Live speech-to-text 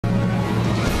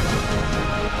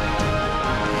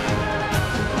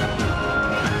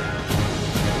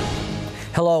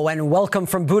Hello and welcome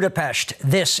from Budapest.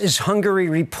 This is Hungary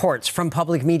Reports from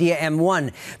Public Media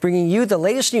M1, bringing you the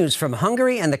latest news from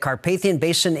Hungary and the Carpathian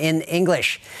Basin in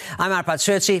English. I'm Arpad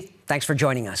Szőci. Thanks for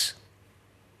joining us.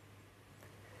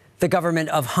 The government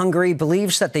of Hungary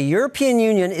believes that the European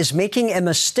Union is making a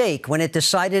mistake when it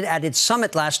decided at its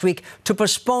summit last week to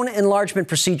postpone enlargement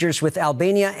procedures with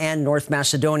Albania and North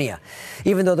Macedonia.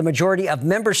 Even though the majority of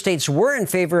member states were in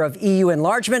favor of EU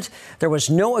enlargement, there was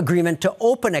no agreement to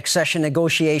open accession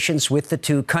negotiations with the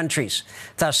two countries.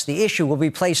 Thus, the issue will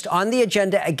be placed on the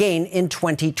agenda again in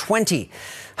 2020.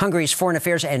 Hungary's Foreign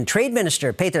Affairs and Trade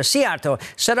Minister, Péter Szijjártó,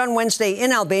 said on Wednesday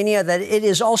in Albania that it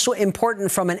is also important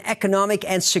from an economic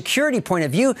and security point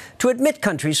of view to admit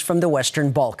countries from the Western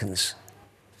Balkans.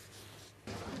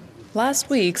 Last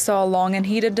week saw a long and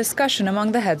heated discussion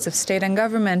among the heads of state and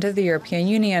government of the European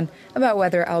Union about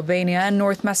whether Albania and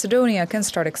North Macedonia can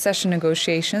start accession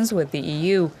negotiations with the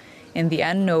EU. In the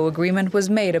end, no agreement was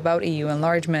made about EU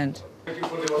enlargement.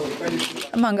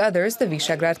 Among others, the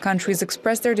Visegrad countries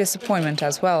expressed their disappointment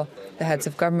as well. The heads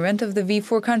of government of the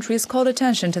V4 countries called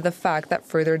attention to the fact that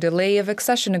further delay of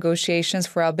accession negotiations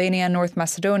for Albania and North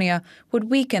Macedonia would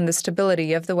weaken the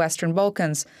stability of the Western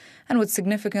Balkans and would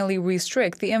significantly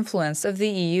restrict the influence of the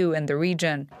EU in the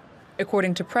region.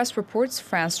 According to press reports,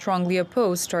 France strongly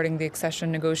opposed starting the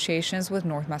accession negotiations with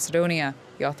North Macedonia.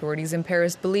 The authorities in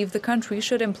Paris believe the country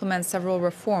should implement several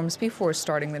reforms before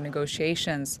starting the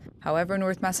negotiations. However,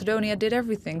 North Macedonia did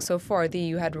everything so far the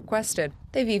EU had requested.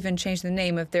 They've even changed the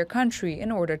name of their country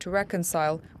in order to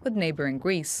reconcile with neighboring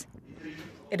Greece.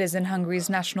 It is in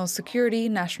Hungary's national security,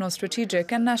 national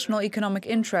strategic and national economic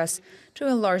interests to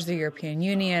enlarge the European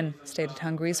Union, stated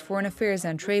Hungary's Foreign Affairs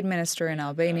and Trade Minister in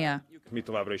Albania.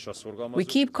 We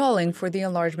keep calling for the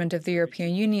enlargement of the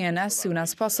European Union as soon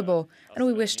as possible, and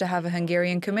we wish to have a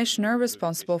Hungarian commissioner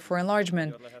responsible for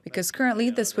enlargement, because currently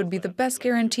this would be the best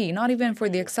guarantee not even for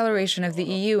the acceleration of the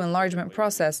EU enlargement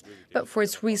process, but for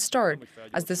its restart,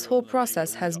 as this whole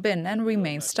process has been and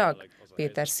remains stuck,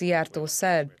 Péter Szijjártó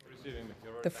said.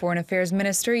 The Foreign Affairs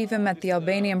Minister even met the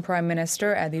Albanian Prime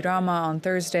Minister Edi Rama on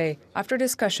Thursday. After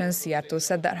discussions, Szijjártó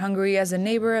said that Hungary, as a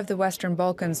neighbor of the Western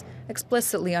Balkans,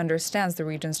 explicitly understands the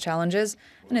region's challenges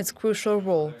and its crucial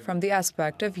role from the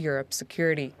aspect of Europe's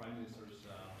security.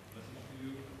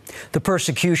 The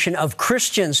persecution of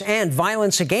Christians and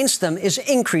violence against them is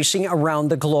increasing around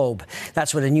the globe.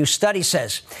 That's what a new study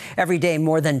says. Every day,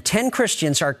 more than 10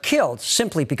 Christians are killed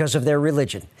simply because of their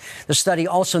religion. The study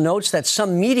also notes that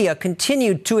some media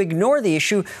continued to ignore the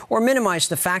issue or minimize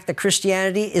the fact that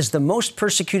Christianity is the most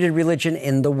persecuted religion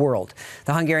in the world.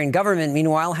 The Hungarian government,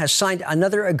 meanwhile, has signed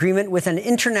another agreement with an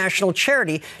international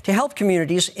charity to help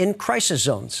communities in crisis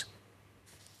zones.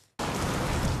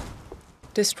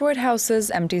 Destroyed houses,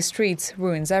 empty streets,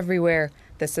 ruins everywhere.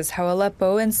 This is how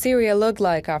Aleppo in Syria looked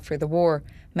like after the war.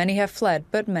 Many have fled,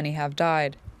 but many have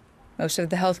died. Most of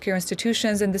the healthcare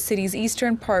institutions in the city's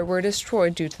eastern part were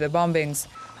destroyed due to the bombings.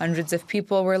 Hundreds of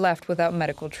people were left without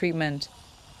medical treatment.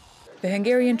 The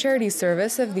Hungarian charity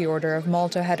service of the Order of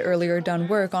Malta had earlier done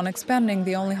work on expanding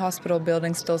the only hospital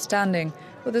building still standing,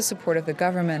 with the support of the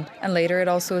government, and later it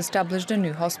also established a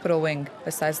new hospital wing.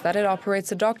 Besides that, it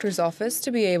operates a doctor's office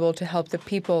to be able to help the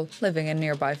people living in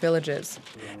nearby villages.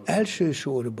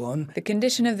 The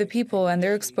condition of the people and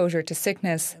their exposure to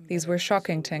sickness, these were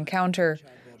shocking to encounter.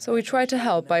 So we tried to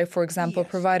help by, for example,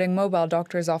 providing mobile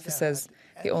doctor's offices.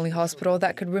 The only hospital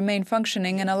that could remain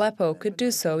functioning in Aleppo could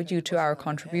do so due to our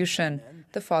contribution,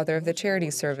 the father of the charity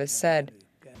service said.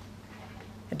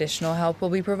 Additional help will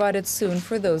be provided soon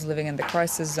for those living in the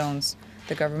crisis zones.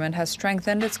 The government has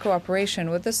strengthened its cooperation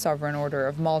with the Sovereign Order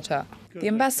of Malta. The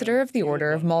ambassador of the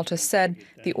Order of Malta said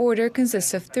the order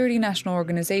consists of 30 national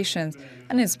organizations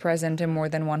and is present in more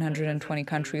than 120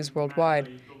 countries worldwide.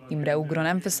 Imre Ugron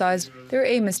emphasized their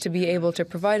aim is to be able to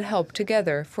provide help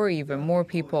together for even more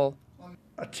people.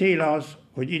 We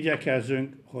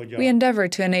endeavor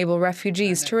to enable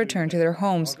refugees to return to their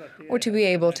homes or to be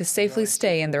able to safely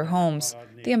stay in their homes,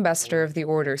 the ambassador of the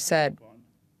order said.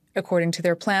 According to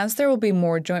their plans, there will be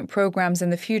more joint programs in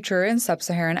the future in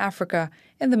sub-Saharan Africa,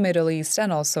 in the Middle East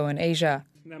and also in Asia.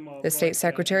 The state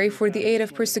secretary for the aid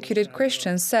of persecuted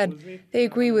Christians said they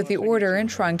agree with the order in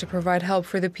trying to provide help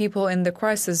for the people in the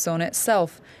crisis zone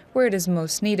itself, where it is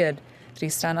most needed.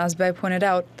 Tristan Azbej pointed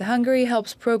out the Hungary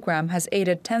Helps program has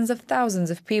aided tens of thousands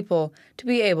of people to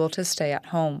be able to stay at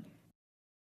home.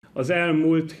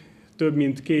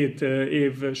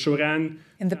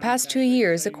 In the past 2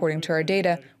 years, according to our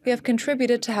data, we have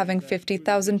contributed to having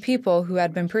 50,000 people who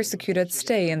had been persecuted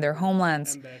stay in their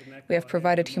homelands. We have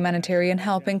provided humanitarian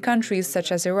help in countries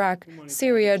such as Iraq,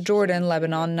 Syria, Jordan,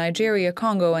 Lebanon, Nigeria,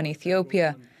 Congo, and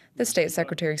Ethiopia. the state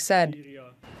secretary said.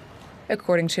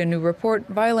 According to a new report,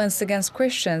 violence against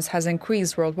Christians has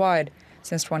increased worldwide.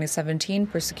 Since 2017,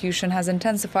 persecution has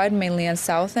intensified mainly in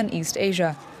South and East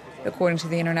Asia. According to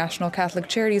the International Catholic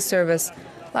Charities Service,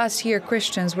 last year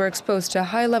Christians were exposed to a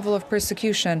high level of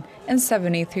persecution in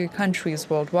 73 countries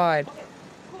worldwide.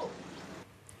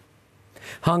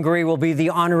 Hungary will be the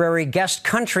honorary guest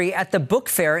country at the book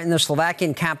fair in the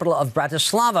Slovakian capital of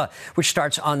Bratislava, which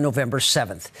starts on November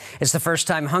 7th. It's the first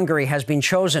time Hungary has been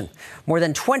chosen. More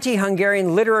than 20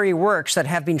 Hungarian literary works that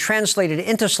have been translated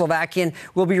into Slovakian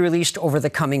will be released over the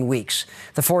coming weeks.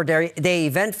 The four-day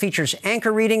event features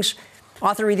anchor readings,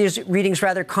 author readings,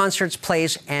 concerts,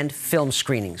 plays, and film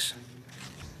screenings.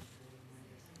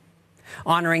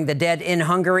 Honoring the dead in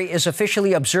Hungary is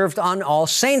officially observed on All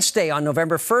Saints' Day on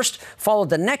November 1st,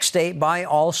 followed the next day by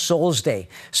All Souls' Day.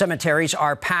 Cemeteries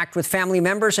are packed with family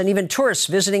members and even tourists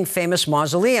visiting famous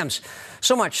mausoleums.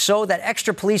 So much so that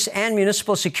extra police and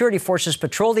municipal security forces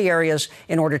patrol the areas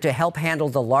in order to help handle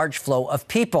the large flow of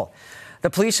people.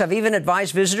 The police have even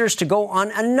advised visitors to go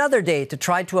on another day to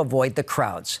try to avoid the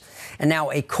crowds. And now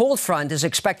a cold front is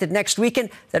expected next weekend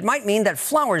that might mean that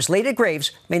flowers laid at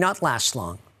graves may not last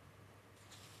long.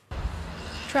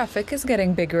 Traffic is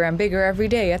getting bigger and bigger every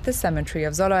day at the cemetery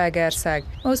of Zalaegerszeg.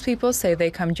 Most people say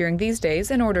they come during these days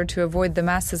in order to avoid the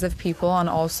masses of people on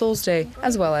All Souls' Day,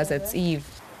 as well as its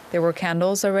eve. There were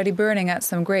candles already burning at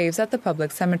some graves at the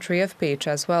public cemetery of Pécs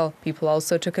as well. People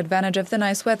also took advantage of the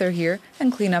nice weather here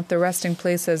and clean up the resting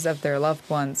places of their loved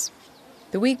ones.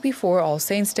 The week before All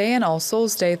Saints' Day and All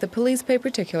Souls' Day, the police pay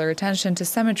particular attention to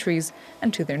cemeteries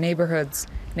and to their neighborhoods.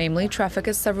 Namely, traffic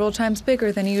is several times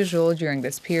bigger than usual during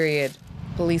this period.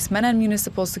 Policemen and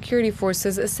municipal security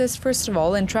forces assist first of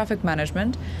all in traffic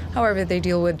management. However, they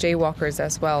deal with jaywalkers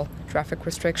as well. Traffic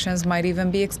restrictions might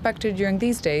even be expected during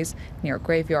these days near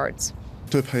graveyards.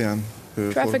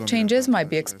 Traffic changes might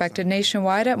be expected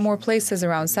nationwide at more places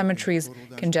around cemeteries.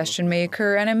 Congestion may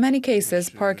occur and in many cases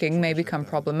parking may become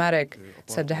problematic,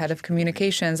 said the head of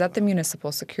communications at the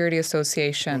Municipal Security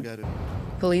Association.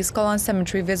 Police call on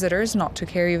cemetery visitors not to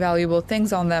carry valuable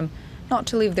things on them, not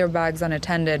to leave their bags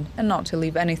unattended, and not to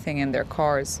leave anything in their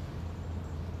cars.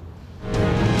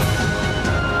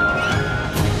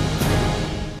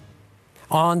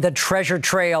 On the Treasure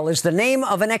Trail is the name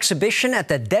of an exhibition at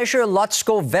the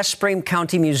Dezső-Lacko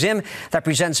County Museum that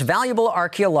presents valuable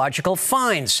archaeological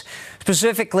finds,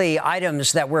 specifically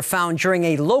items that were found during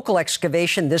a local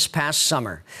excavation this past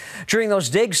summer. During those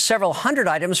digs, several hundred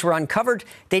items were uncovered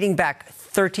dating back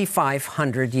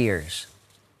 3,500 years.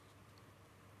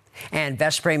 And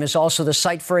Veszprém is also the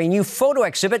site for a new photo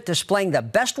exhibit displaying the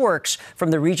best works from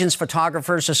the region's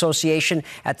Photographers Association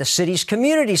at the city's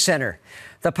community center.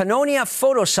 The Pannonia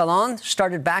Photo Salon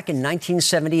started back in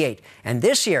 1978, and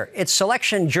this year its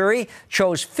selection jury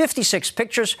chose 56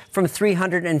 pictures from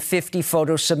 350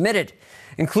 photos submitted.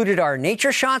 Included are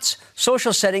nature shots,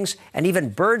 social settings, and even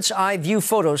bird's eye view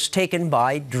photos taken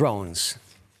by drones.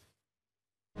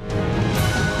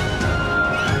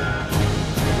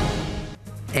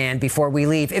 And before we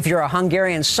leave, if you're a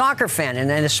Hungarian soccer fan,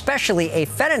 and especially a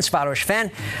Ferencváros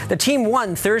fan, the team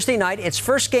won Thursday night its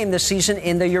first game this season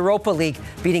in the Europa League,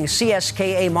 beating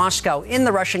CSKA Moscow in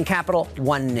the Russian capital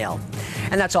 1-0.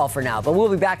 And that's all for now, but we'll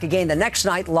be back again the next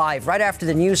night live right after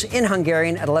the news in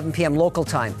Hungarian at 11 p.m. local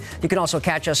time. You can also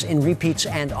catch us in repeats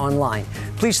and online.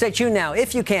 Please stay tuned now,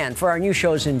 if you can, for our new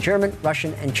shows in German,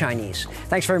 Russian, and Chinese.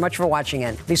 Thanks very much for watching,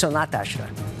 and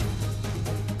viszontlátásra.